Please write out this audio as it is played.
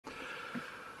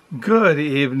Good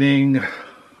evening,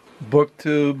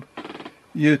 BookTube,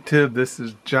 YouTube. This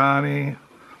is Johnny.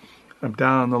 I'm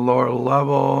down on the lower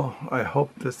level. I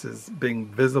hope this is being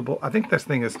visible. I think this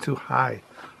thing is too high.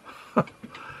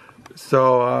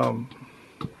 So, I'm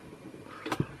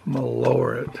gonna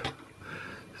lower it.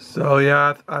 So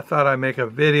yeah, I thought I'd make a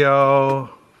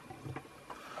video.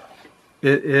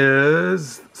 It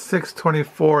is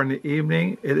 6:24 in the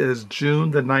evening. It is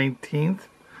June the 19th.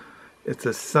 It's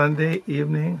a Sunday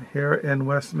evening here in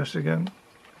West Michigan.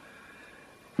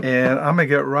 And I'm going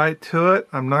to get right to it.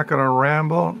 I'm not going to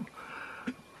ramble.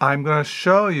 I'm going to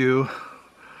show you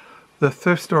the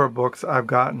thrift store books I've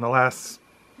got in the last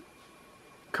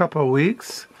couple of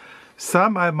weeks.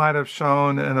 Some I might have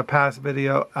shown in a past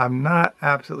video. I'm not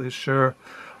absolutely sure.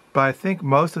 But I think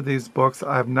most of these books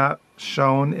I've not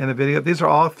shown in a video. These are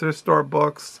all thrift store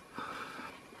books.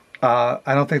 I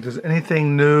don't think there's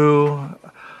anything new.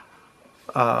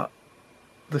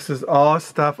 This is all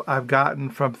stuff I've gotten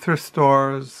from thrift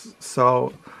stores.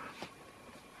 So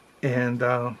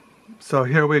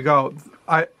here we go.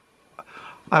 I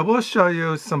will show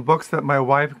you some books that my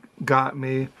wife got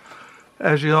me.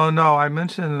 As you all know, I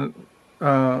mentioned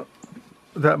that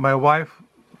my wife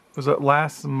was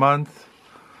last month.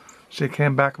 She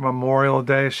came back on Memorial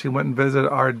Day. She went and visited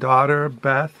our daughter,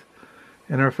 Beth,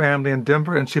 and her family in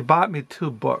Denver, and she bought me two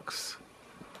books.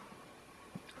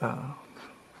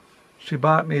 She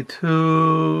bought me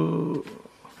two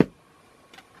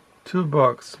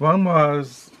books. One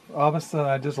was, all of a sudden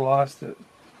I just lost it.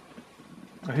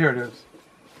 Oh, here it is.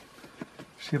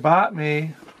 She bought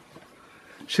me,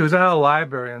 she was at a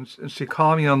library and she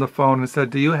called me on the phone and said,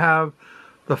 "Do you have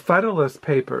the Federalist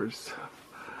Papers?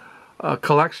 A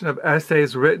collection of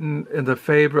essays written in the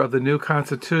favor of the new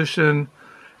Constitution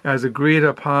as agreed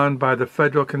upon by the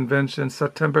Federal Convention,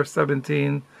 September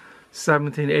 17,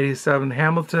 1787,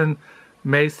 Hamilton,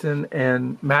 Mason,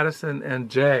 and Madison, and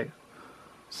Jay."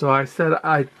 So I said,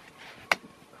 I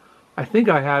think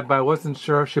I had, but I wasn't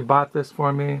sure. She bought this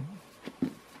for me.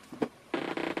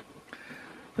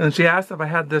 And she asked if I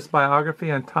had this biography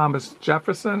on Thomas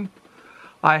Jefferson.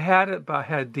 I had it, but I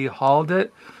had Dahled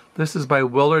it. This is by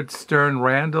Willard Stern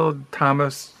Randall,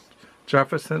 Thomas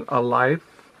Jefferson, A Life.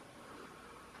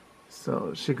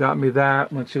 So she got me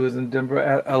that when she was in Denver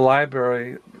at a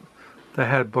library that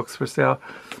had books for sale.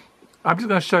 I'm just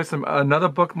going to show you another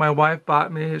book my wife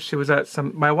bought me. She was at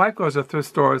my wife goes to thrift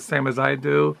stores, same as I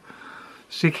do.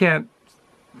 She can't,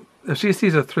 if she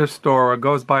sees a thrift store or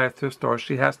goes by a thrift store,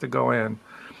 she has to go in.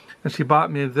 And she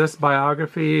bought me this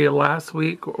biography last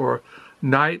week, or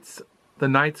The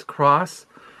Knight's Cross,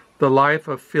 The Life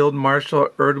of Field Marshal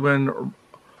Edwin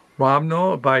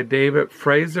Romney by David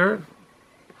Fraser.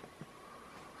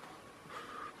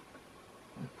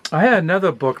 I had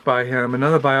another book by him,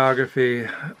 another biography.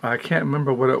 I can't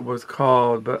remember what it was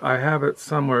called, but I have it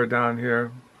somewhere down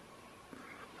here.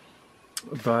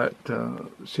 But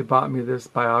she bought me this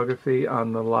biography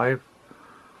on the life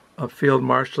of Field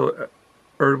Marshal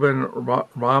Edwin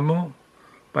Romney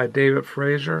by David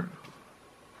Fraser.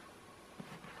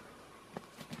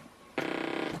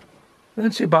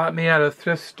 Then she bought me at a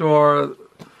thrift store a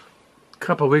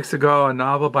couple weeks ago a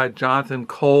novel by Jonathan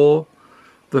Cole,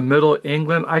 The Middle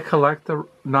England. I collect the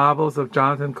novels of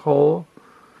Jonathan Cole.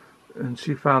 And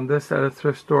she found this at a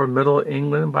thrift store, Middle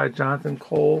England by Jonathan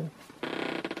Cole.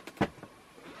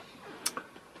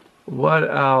 What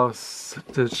else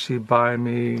did she buy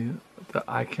me that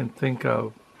I can think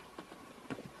of?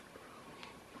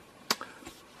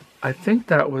 I think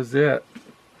that was it.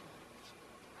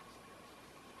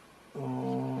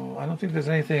 Oh, I don't think there's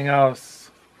anything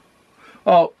else.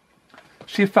 Oh,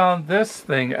 she found this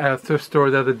thing at a thrift store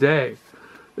the other day.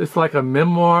 It's like a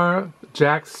memoir,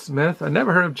 Jack Smith. I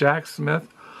never heard of Jack Smith.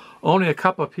 Only a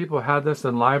couple of people had this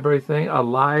in library thing,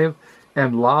 Alive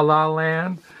and La La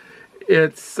Land.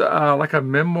 It's like a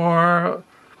memoir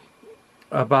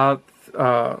about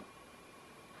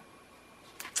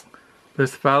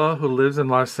this fellow who lives in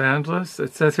Los Angeles.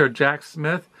 It says here, Jack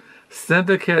Smith,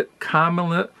 syndicate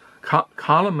columnist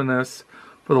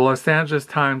for the Los Angeles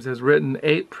Times, has written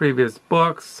 8 previous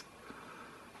books.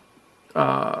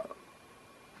 It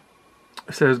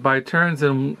says, by turns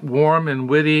and warm and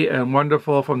witty and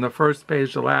wonderful from the first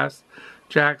page to last,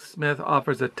 Jack Smith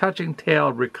offers a touching tale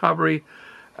of recovery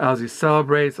as he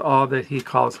celebrates all that he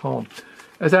calls home.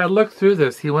 As I looked through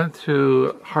this, he went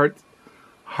through heart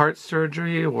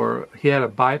surgery, or he had a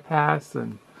bypass,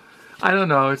 and I don't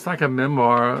know, it's like a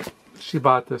memoir. She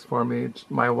bought this for me,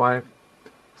 my wife,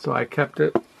 so I kept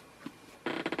it.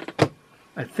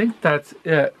 I think that's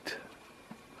it.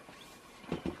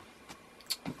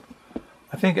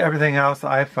 I think everything else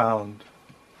I found.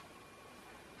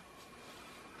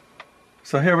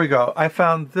 So here we go. I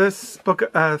found this book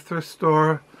at a thrift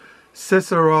store.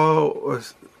 Cicero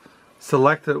was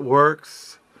Selected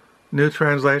Works, new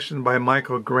translation by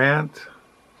Michael Grant.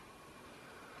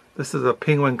 This is a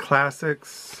Penguin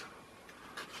Classics.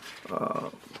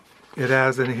 It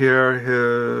has in here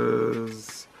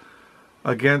his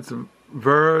Against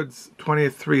Verds,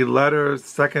 23 Letters,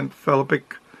 Second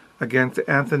Philippic against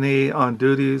Anthony on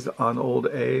Duties on Old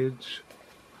Age.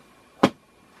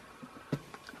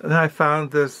 And then I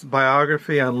found this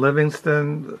biography on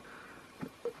Livingstone,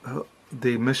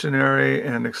 the missionary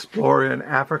and explorer in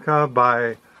Africa,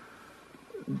 by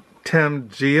Tim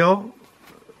Jeal.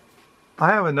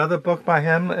 I have another book by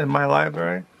him in my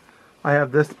library. I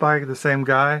have this by the same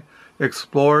guy,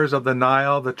 Explorers of the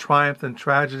Nile, The Triumph and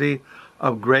Tragedy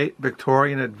of Great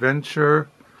Victorian Adventure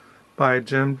by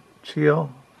Tim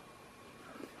Jeal.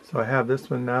 So I have this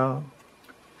one now.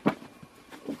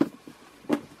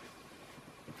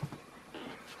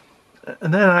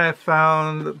 And then I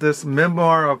found this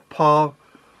memoir of Paul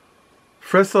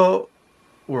Fissel,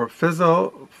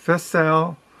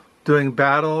 Doing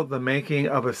Battle, The Making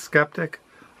of a Skeptic,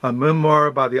 a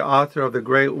memoir by the author of The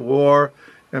Great War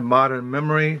in Modern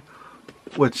Memory,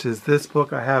 which is this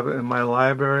book I have in my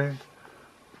library.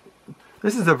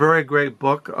 This is a very great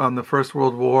book on the First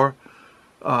World War,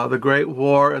 The Great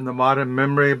War in the Modern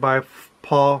Memory by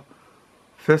Paul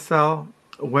Fissel,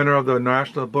 winner of the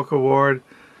National Book Award,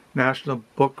 National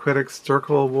Book Critics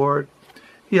Circle Award.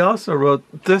 He also wrote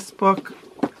this book,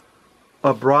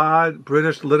 Abroad,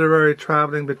 British Literary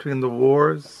Traveling Between the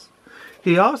Wars.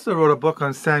 He also wrote a book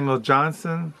on Samuel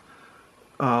Johnson,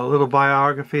 a little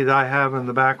biography that I have in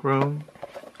the back room.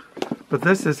 But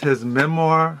this is his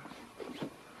memoir,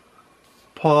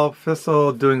 Paul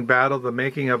Fissel, Doing Battle, The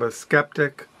Making of a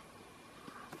Skeptic.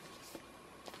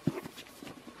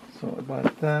 So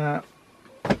about that.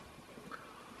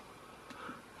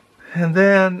 And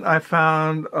then I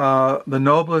found The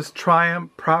Noblest Triumph,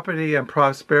 Property and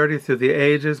Prosperity Through the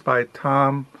Ages by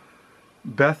Tom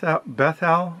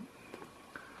Bethell.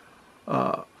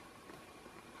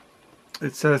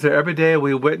 It says that every day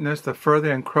we witness the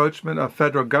further encroachment of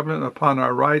federal government upon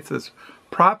our rights as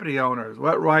property owners.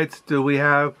 What rights do we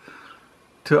have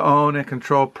to own and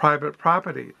control private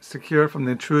property, secure from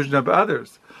the intrusion of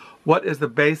others? What is the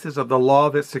basis of the law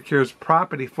that secures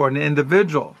property for an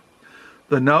individual?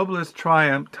 The Noblest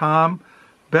Triumph, Tom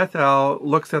Bethell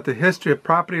looks at the history of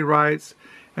property rights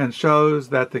and shows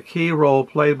that the key role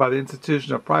played by the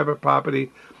institution of private property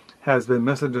has been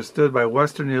misunderstood by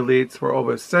Western elites for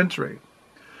over a century.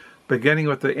 Beginning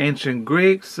with the ancient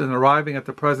Greeks and arriving at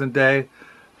the present day,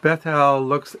 Bethell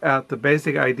looks at the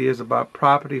basic ideas about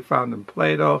property found in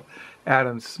Plato,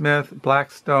 Adam Smith,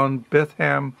 Blackstone,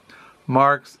 Bitham,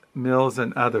 Marx, Mills,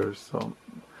 and others. So,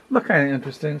 look kind of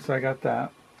interesting, so I got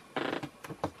that.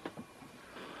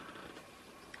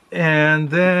 And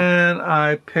then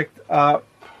I picked up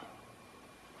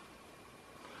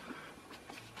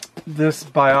this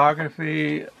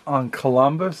biography on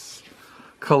Columbus.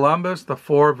 Columbus, The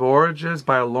Four Voyages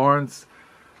by Lawrence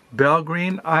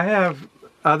Belgreen. I have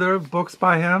other books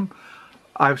by him.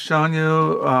 I've shown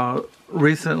you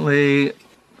recently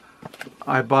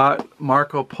I bought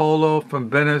Marco Polo from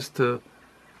Venice to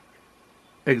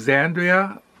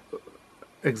Alexandria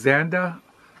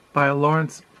by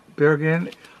Lawrence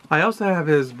Belgreen. I also have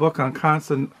his book on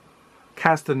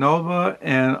Castanova,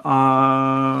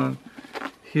 and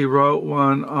he wrote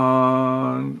one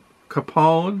on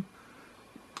Capone,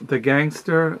 the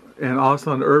gangster, and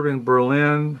also on Irving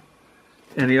Berlin.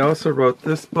 And he also wrote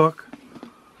this book,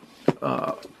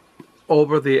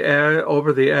 Over the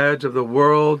Edge of the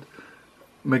World,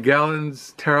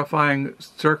 Magellan's Terrifying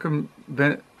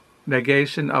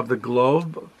Circumnavigation of the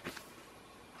Globe.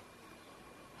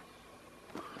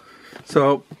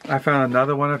 So I found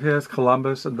another one of his,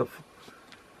 Columbus and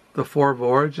the Four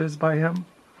Voyages by him.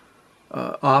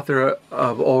 Author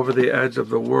of Over the Edge of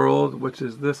the World, which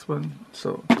is this one.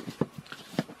 So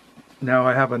now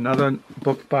I have another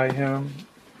book by him.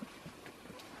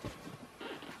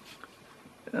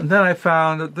 And then I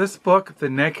found this book, The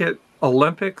Naked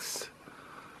Olympics,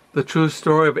 The True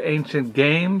Story of Ancient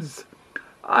Games.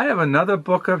 I have another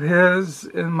book of his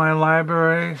in my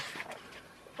library.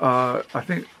 I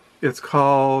think it's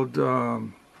called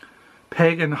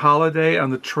Pagan Holiday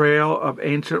on the Trail of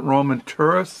Ancient Roman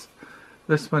Tourists.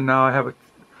 This one now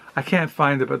I can't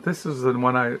find it, but this is the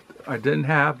one I didn't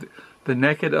have. The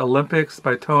Naked Olympics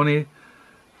by Tony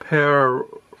Peraratit,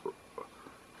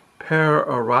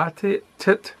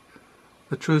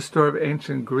 The True Story of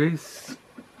Ancient Greece.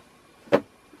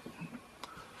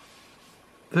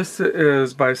 This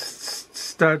is by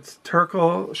Studs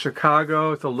Terkel,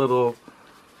 Chicago. It's a little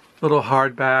little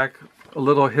hardback, A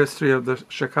Little History of the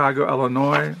Chicago,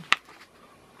 Illinois.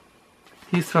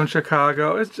 He's from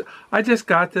Chicago. I just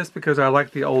got this because I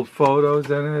like the old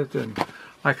photos in it, and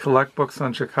I collect books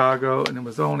on Chicago, and it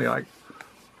was only like,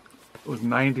 it was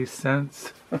 90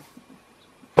 cents.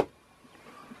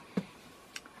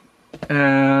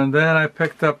 And then I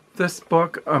picked up this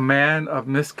book, A Man of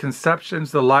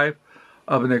Misconceptions, The Life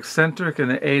of an Eccentric in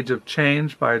the Age of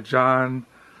Change by John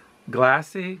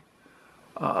Glassy.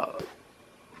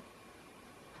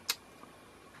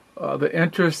 The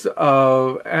interests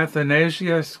of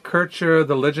Athanasius Kircher,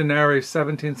 the legendary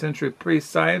 17th century priest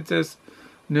scientist,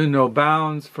 knew no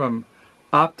bounds, from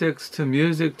optics to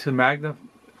music to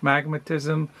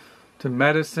magnetism to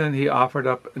medicine. He offered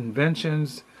up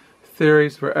inventions,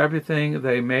 theories for everything.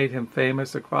 They made him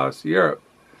famous across Europe.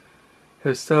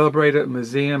 His celebrated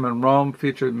museum in Rome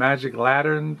featured magic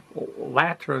lanterns,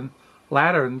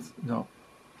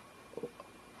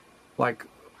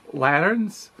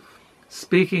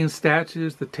 speaking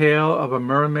statues, the tale of a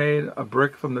mermaid, a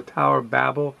brick from the Tower of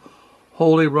Babel.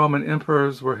 Holy Roman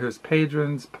emperors were his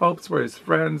patrons, popes were his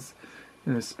friends.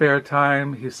 In his spare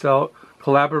time, he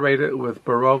collaborated with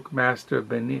Baroque master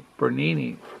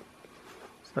Bernini.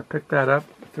 So I picked that up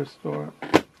at the store.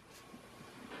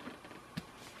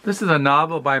 This is a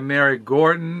novel by Mary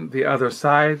Gordon, The Other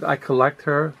Side. I collect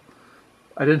her.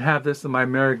 I didn't have this in my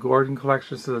Mary Gordon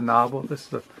collection. This is a novel. This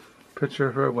is a picture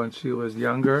of her when she was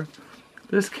younger.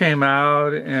 This came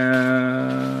out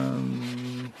in...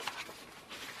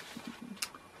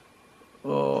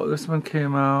 Oh, this one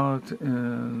came out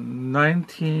in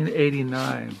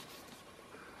 1989.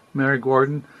 Mary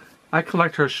Gordon. I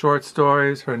collect her short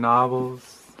stories, her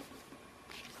novels.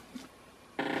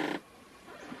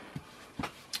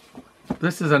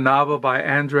 This is a novel by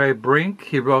Andre Brink.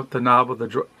 He wrote the novel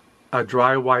A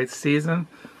Dry White Season.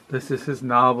 This is his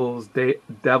novels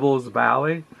Devil's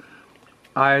Valley.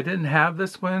 I didn't have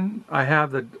this one. I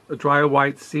have the Dry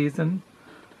White Season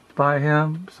by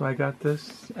him, so I got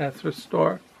this at the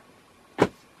store.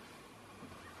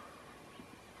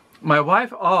 My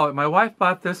wife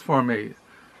bought this for me.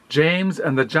 James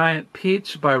and the Giant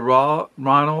Peach by Ronald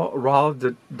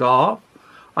Dahl.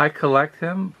 I collect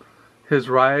his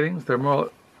writings. They're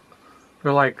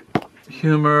like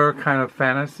humor, kind of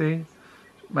fantasy.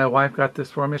 My wife got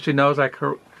this for me. She knows I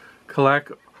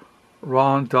collect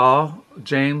Ronald Dahl,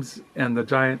 James and the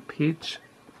Giant Peach.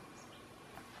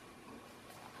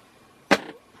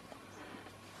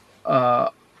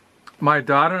 My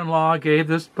daughter-in-law gave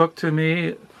this book to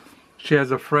me. She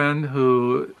has a friend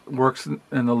who works in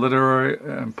the literary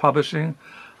and publishing.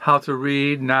 How to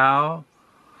Read Now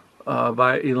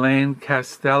by Elaine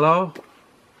Castello.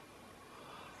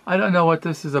 I don't know what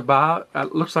this is about.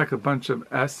 It looks like a bunch of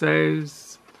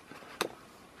essays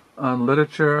on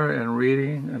literature and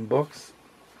reading and books.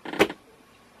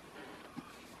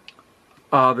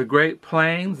 The Great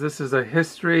Plains. This is a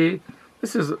history.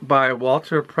 This is by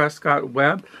Walter Prescott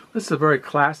Webb. This is a very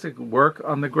classic work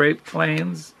on the Great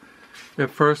Plains. It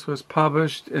first was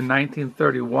published in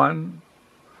 1931.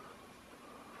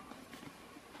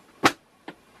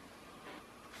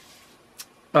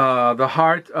 The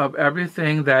Heart of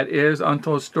Everything That Is,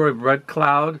 Untold Story of Red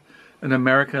Cloud, An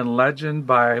American Legend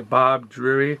by Bob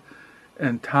Drury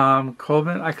and Tom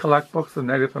Coben. I collect books of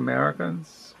Native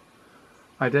Americans.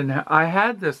 I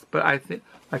had this, but I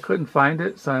couldn't find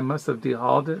it, so I must have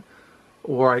dehauled it,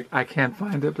 or I can't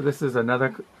find it. But this is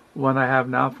another one I have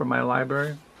now from my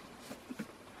library.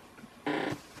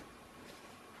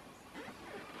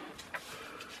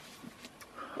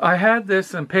 I had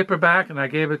this in paperback and I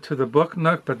gave it to the Book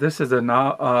Nook, but this is a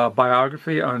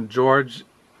biography on George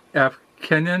F.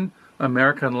 Kenyon,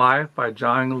 American Life by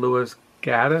John Lewis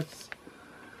Gaddis.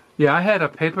 Yeah, I had a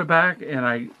paperback and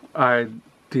I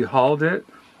dehauled it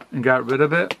and got rid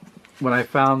of it when I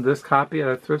found this copy at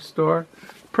a thrift store.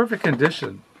 Perfect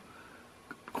condition.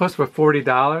 Of course, for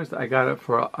 $40,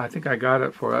 I think I got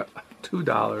it for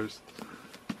 $2.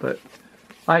 But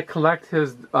I collect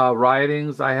his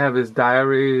writings. I have his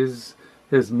diaries,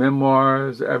 his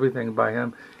memoirs, everything by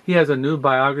him. He has a new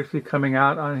biography coming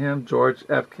out on him, George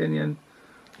F. Kenyon,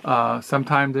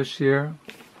 sometime this year.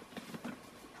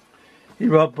 He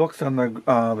wrote books on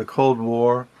the Cold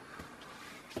War.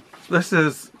 This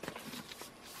is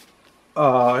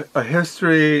a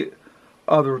history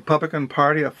of the Republican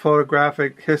Party, a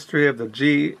photographic history of the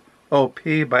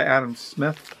GOP by Adam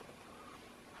Smith.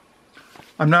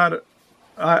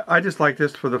 I just like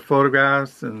this for the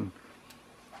photographs and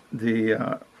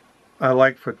I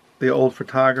like the old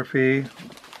photography,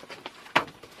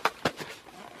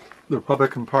 the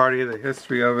Republican Party, the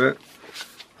history of it.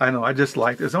 I know, I just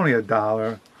like it. It's only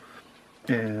 $1.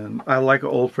 And I like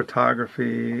old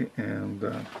photography,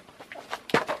 and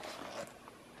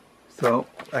so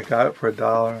I got it for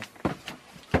 $1.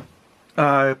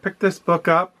 I picked this book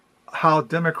up, How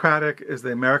Democratic is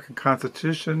the American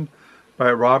Constitution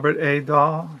by Robert A.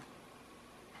 Dahl.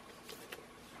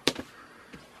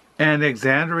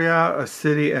 Alexandria, A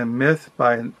City and Myth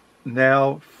by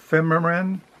Niall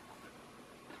Finneran.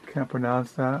 Can't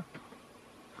pronounce that.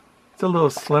 It's a little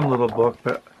slim little book,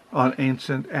 but on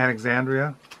ancient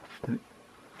Alexandria.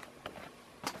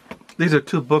 These are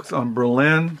 2 books on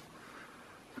Berlin.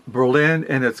 Berlin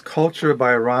and Its Culture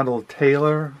by Ronald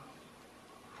Taylor.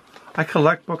 I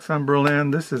collect books on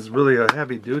Berlin. This is really a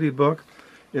heavy-duty book.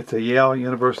 It's a Yale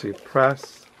University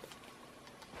Press.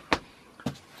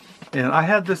 And I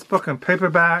had this book in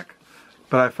paperback,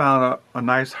 but I found a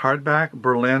nice hardback,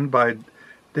 Berlin by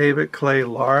David Clay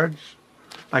Large.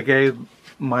 I gave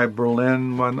my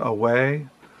Berlin one away.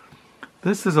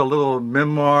 This is a little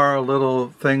memoir, a little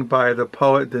thing by the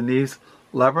poet Denise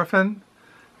Levertov.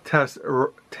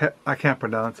 I can't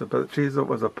pronounce it, but she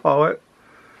was a poet.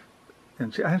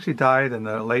 And I think she died in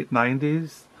the late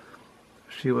 90s.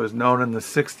 She was known in the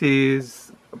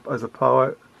 60s as a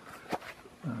poet.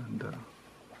 And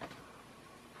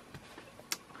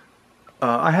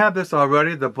I have this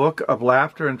already, The Book of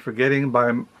Laughter and Forgetting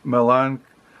by Milan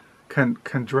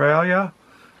Kundera,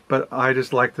 but I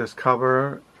just like this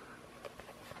cover.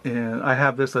 And I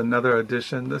have this another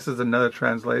edition. This is another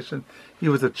translation. He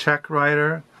was a Czech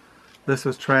writer. This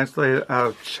was translated out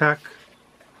of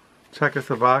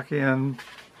Czechoslovakian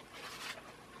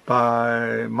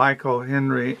by Michael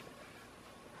Henry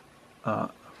Heim.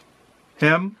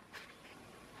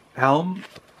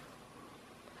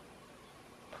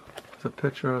 There's a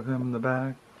picture of him in the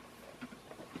back.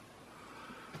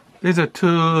 These are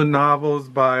 2 novels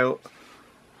by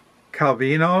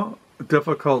Calvino,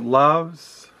 Difficult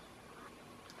Loves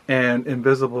and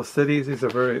Invisible Cities. These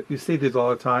are you see these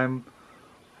all the time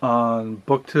on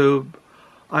BookTube.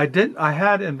 I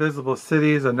had Invisible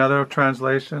Cities, another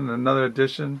translation, another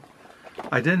edition.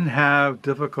 I didn't have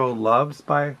Difficult Loves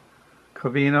by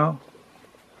Calvino.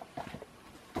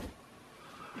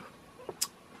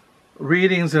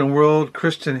 Readings in World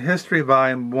Christian History,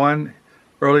 Volume 1,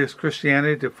 Earliest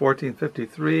Christianity to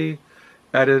 1453,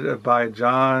 edited by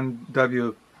John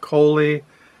W. Coley,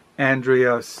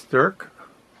 Andrea Stirk.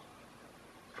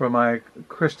 For my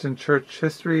Christian Church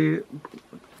History,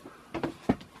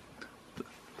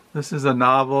 this is a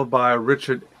novel by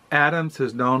Richard Adams,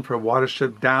 who's known for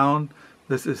Watership Down.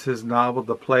 This is his novel,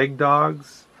 The Plague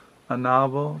Dogs, a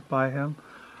novel by him.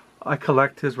 I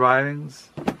collect his writings.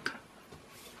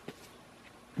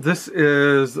 This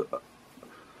is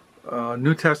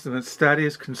New Testament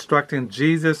Studies, Constructing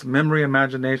Jesus, Memory,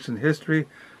 Imagination, History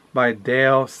by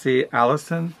Dahl C.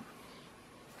 Allison.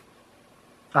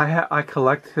 I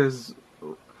collect his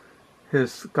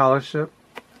scholarship.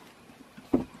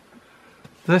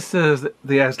 This is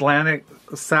the Icelandic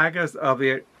sagas of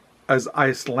the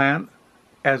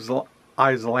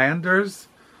Icelanders,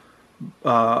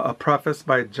 a preface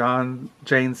by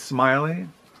Jane Smiley.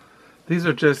 These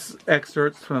are just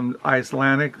excerpts from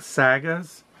Icelandic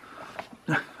sagas.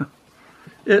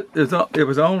 It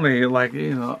was only like,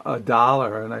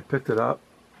 $1, and I picked it up.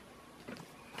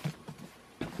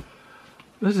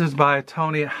 This is by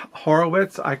Tony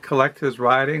Horowitz. I collect his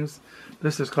writings.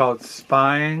 This is called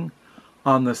Spying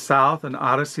on the South, an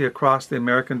Odyssey Across the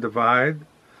American Divide.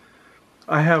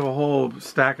 I have a whole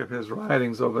stack of his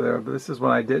writings over there, but this is one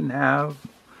I didn't have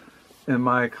in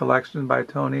my collection by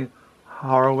Tony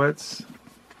Horowitz.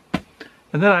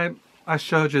 And then I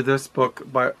showed you this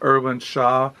book by Irwin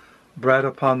Shaw, Bread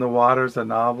Upon the Waters, a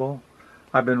novel.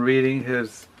 I've been reading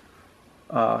his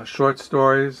short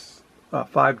stories,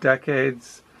 5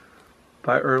 Decades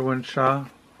by Irwin Shaw.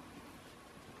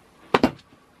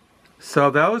 So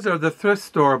those are the thrift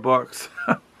store books.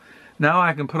 Now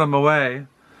I can put them away.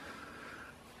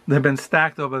 They've been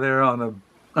stacked over there on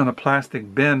a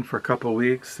plastic bin for a couple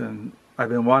weeks, and I've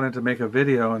been wanting to make a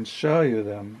video and show you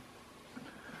them,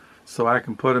 so I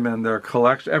can put them in their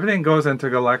collection. Everything goes into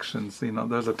collections.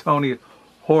 There's a Tony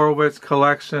Horowitz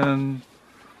collection.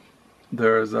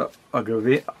 There's a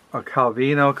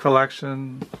Calvino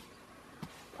collection.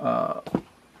 I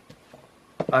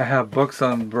have books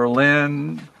on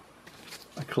Berlin.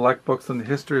 I collect books on the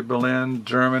history of Berlin,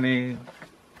 Germany.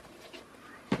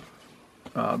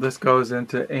 This goes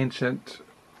into ancient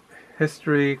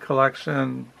history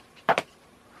collection.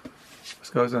 This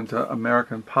goes into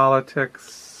American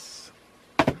politics.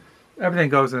 Everything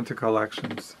goes into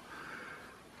collections.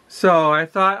 So I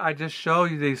thought I'd just show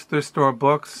you these thrift store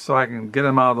books so I can get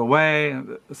them out of the way.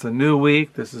 It's a new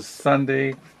week. This is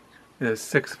Sunday, is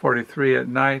 6:43 at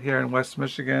night here in West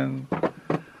Michigan.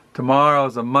 Tomorrow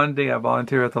is a Monday. I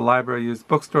volunteer at the Library Used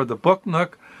Bookstore, the Book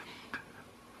Nook.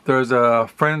 There's a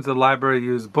Friends of the Library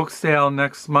Used Book Sale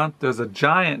next month. There's a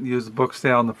giant used book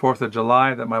sale on the 4th of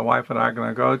July that my wife and I are going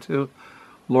to go to.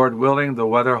 Lord willing, the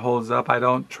weather holds up. I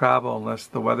don't travel unless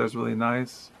the weather's really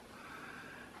nice.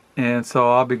 And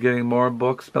so I'll be getting more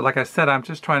books. But like I said, I'm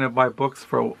just trying to buy books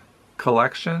for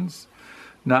collections,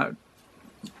 not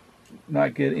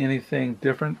get anything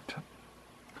different.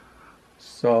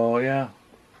 So yeah.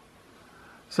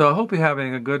 So I hope you're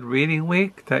having a good reading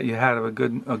week, that you had a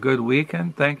good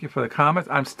weekend. Thank you for the comments.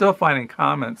 I'm still finding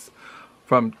comments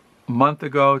from a month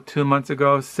ago, 2 months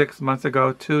ago, 6 months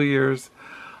ago, 2 years.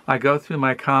 I go through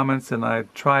my comments and I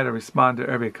try to respond to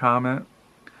every comment.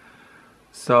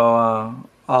 So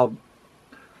I'll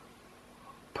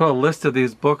put a list of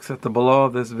these books at the below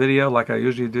of this video like I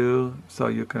usually do, so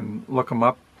you can look them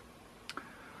up.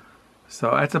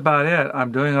 So that's about it.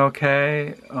 I'm doing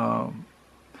okay.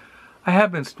 I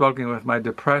have been struggling with my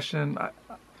depression.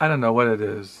 I don't know what it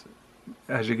is.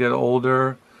 As you get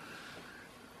older,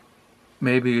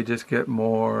 maybe you just get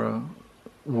more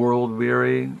world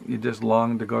weary. You just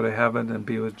long to go to heaven and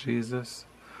be with Jesus.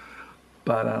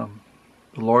 But the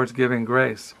Lord's giving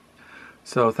grace.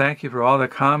 So thank you for all the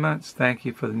comments. Thank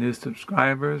you for the new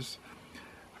subscribers.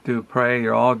 Do pray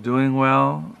you're all doing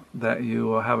well, that you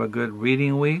will have a good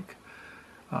reading week.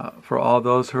 For all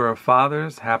those who are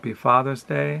fathers, happy Father's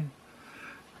Day.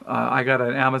 I got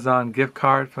an Amazon gift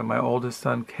card from my oldest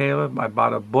son, Caleb. I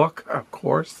bought a book, of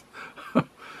course.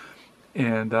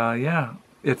 And yeah,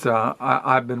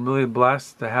 I've been really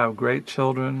blessed to have great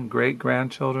children, great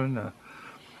grandchildren.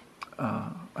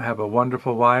 I have a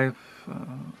wonderful wife.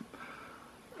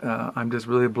 I'm just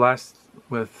really blessed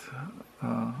with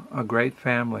a great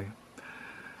family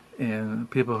and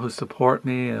people who support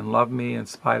me and love me in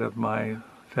spite of my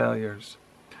failures.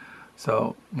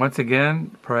 So once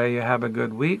again, pray you have a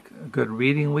good week, a good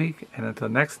reading week, and until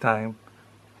next time,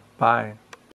 bye.